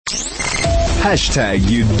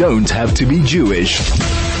You don't have to be Jewish.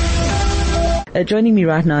 Joining me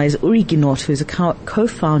right now is Uri Ginott, who's a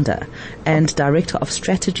co-founder and director of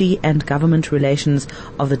strategy and government relations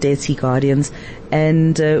of the Dead Sea Guardians.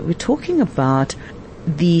 And we're talking about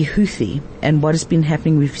the Houthi and what has been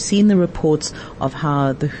happening. We've seen the reports of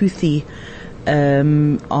how the Houthi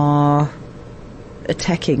are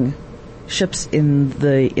attacking ships in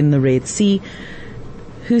the Red Sea.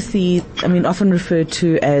 Houthi, often referred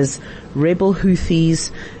to as rebel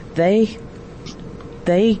Houthis, they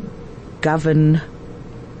govern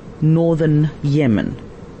northern Yemen.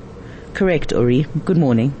 Correct, Uri? Good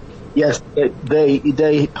morning. Yes,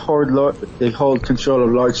 they hold control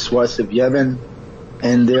of large swaths of Yemen,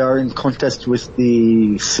 and they are in contest with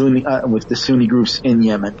the Sunni groups in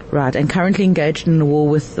Yemen. Right, and currently engaged in a war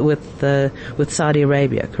with Saudi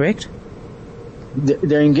Arabia, correct?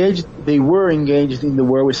 They were engaged in the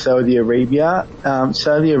war with Saudi Arabia.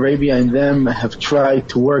 Saudi Arabia and them have tried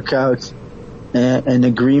to work out an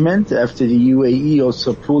agreement after the UAE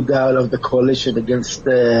also pulled out of the coalition against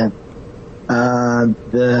the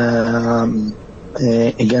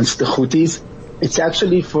Houthis. It's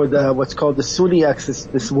actually for what's called the Sunni axis.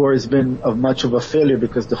 This war has been of much of a failure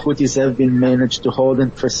because the Houthis have been managed to hold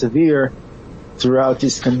and persevere throughout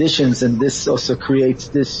these conditions, and this also creates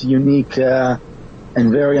this unique and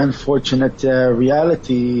very unfortunate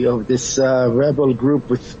reality of this rebel group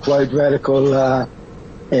with quite radical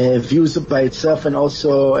views by itself, and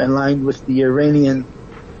also aligned with the Iranian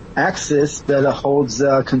axis that holds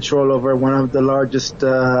control over one of the largest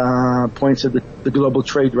points of the global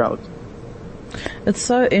trade route. It's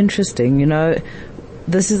so interesting,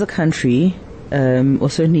 this is a country, or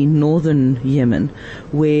certainly northern Yemen,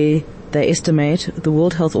 where the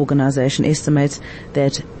World Health Organization estimates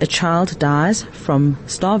that a child dies from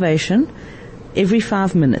starvation every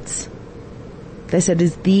 5 minutes. They said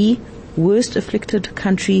it's the worst afflicted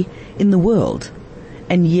country in the world.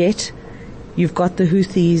 And yet, you've got the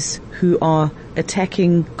Houthis who are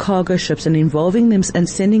attacking cargo ships and involving them and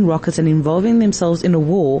sending rockets and involving themselves in a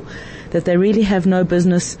war that they really have no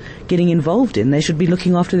business getting involved in. They should be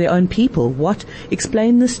looking after their own people.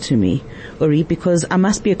 Explain this to me, Uri, because I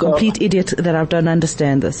must be a complete idiot that I don't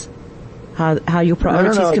understand this. How your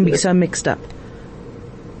priorities can be so mixed up.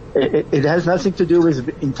 It has nothing to do with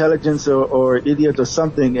intelligence or idiot or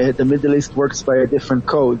something. The Middle East works by a different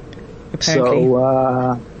code. Apparently.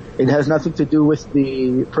 So, it has nothing to do with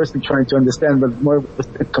the person trying to understand, but more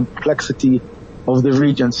with the complexity of the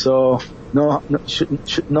region. So no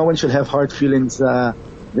one should have hard feelings there,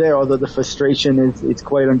 although the frustration is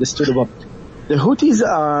quite understandable. The Houthis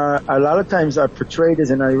are a lot of times portrayed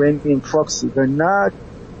as an Iranian proxy. They're not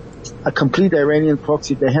a complete Iranian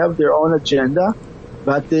proxy. They have their own agenda,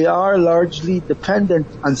 but they are largely dependent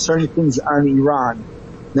on certain things on Iran.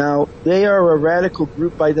 Now, they are a radical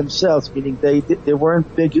group by themselves, meaning they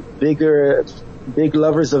weren't big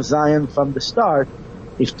lovers of Zion from the start,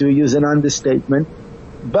 if to use an understatement.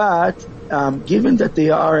 But given that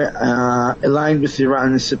they are aligned with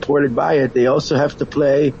Iran and supported by it, they also have to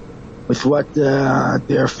play with what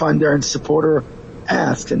their funder and supporter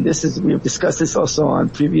asks. And we've discussed this also on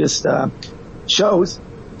previous shows.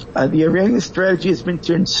 The Iranian strategy has been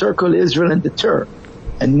to encircle Israel and deter.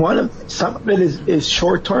 And some of it is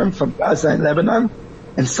short term from Gaza and Lebanon,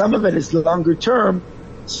 and some of it is longer term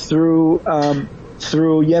through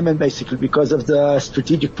Yemen, basically, because of the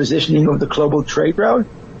strategic positioning of the global trade route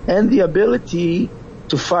and the ability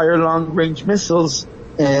to fire long range missiles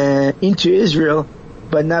into Israel,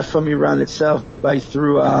 but not from Iran itself,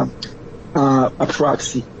 through a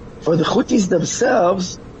proxy. For the Houthis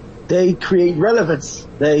themselves, they create relevance.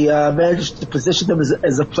 They manage to position them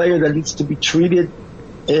as a player that needs to be treated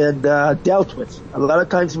and dealt with. A lot of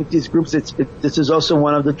times with these groups, this is also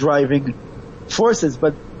one of the driving forces,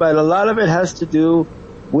 but a lot of it has to do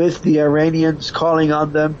with the Iranians calling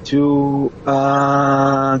on them to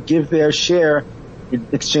give their share in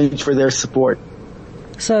exchange for their support.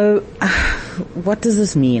 So, what does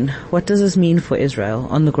this mean? What does this mean for Israel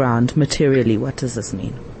on the ground, materially? What does this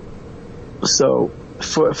mean? So,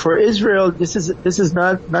 for Israel, this is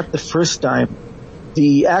not the first time.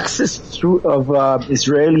 The access of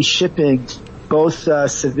Israeli shipping, both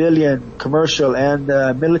civilian, commercial, and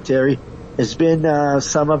military, has been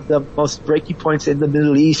some of the most breaking points in the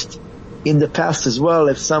Middle East in the past as well.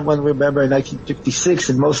 If someone remember in 1956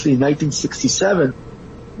 and mostly in 1967,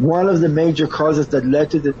 one of the major causes that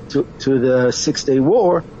led to the Six-Day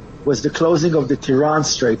War was the closing of the Tiran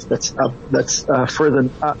Strait. That's further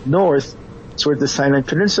up north toward the Sinai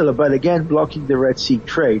Peninsula, but again blocking the Red Sea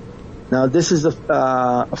trade. Now this is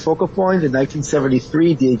a focal point. In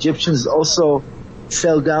 1973, the Egyptians also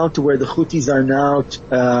sail down to where the Houthis are now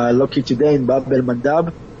located today in Bab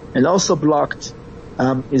el-Mandab, and also blocked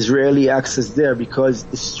Israeli access there, because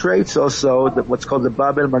the straits also, what's called the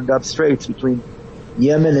Bab el-Mandab Straits between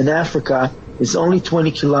Yemen and Africa, is only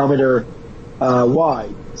 20 kilometer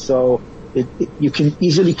wide. So you can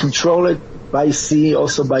easily control it by sea,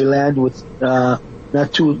 also by land with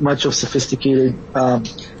not too much of sophisticated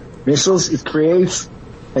missiles. It creates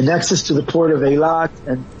an access to the port of Eilat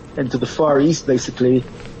and to the Far East, basically,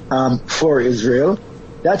 for Israel.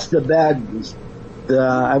 That's the bad news.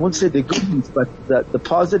 I wouldn't say the good news, but the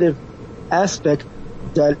positive aspect,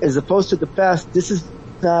 that as opposed to the past, this is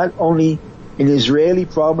not only an Israeli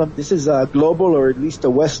problem, this is a global, or at least a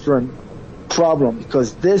Western problem,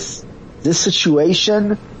 because this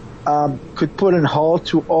situation could put an halt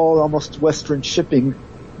to all almost Western shipping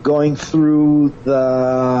going through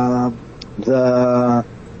the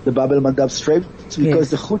Bab el-Mandab Strait, because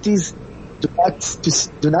the Houthis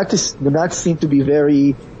do not seem to be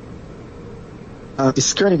very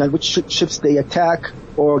discerning on which ships they attack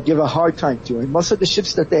or give a hard time to. And most of the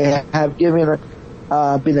ships that they have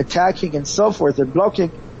been attacking and so forth and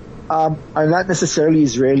blocking are not necessarily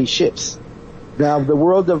Israeli ships. Now, the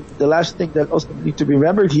last thing that also needs to be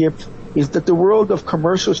remembered here is that the world of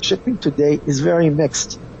commercial shipping today is very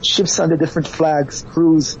mixed. Ships under different flags,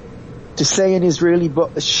 crews. To say an Israeli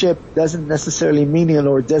ship doesn't necessarily mean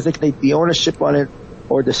or designate the ownership on it,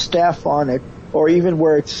 or the staff on it, or even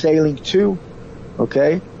where it's sailing to.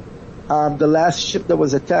 Okay? The last ship that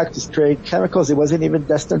was attacked is carrying chemicals. It wasn't even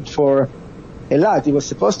destined for Eilat. It was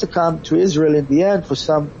supposed to come to Israel in the end for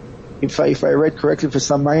some, if I read correctly, for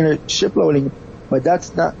some minor ship loading, but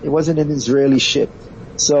it wasn't an Israeli ship.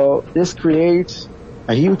 So this creates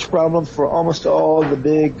a huge problem for almost all the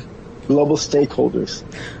big global stakeholders.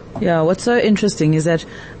 Yeah, what's so interesting is that,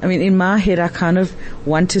 in my head I kind of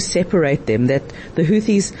want to separate them, that the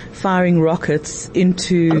Houthis firing rockets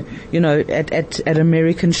into, at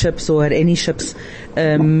American ships or at any ships,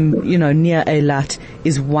 near Eilat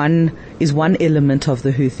is one element of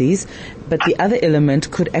the Houthis, but the other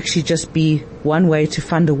element could actually just be one way to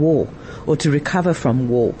fund a war or to recover from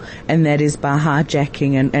war, and that is by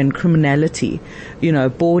hijacking and criminality,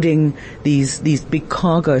 boarding these big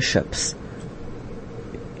cargo ships.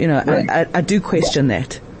 Right. I do question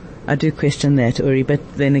that. Uri, but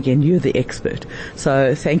then again, you're the expert.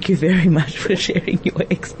 So thank you very much for sharing your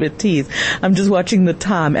expertise. I'm just watching the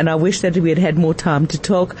time, and I wish that we had had more time to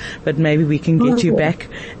talk, but maybe we can get you back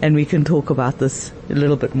and we can talk about this a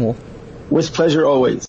little bit more. With pleasure always.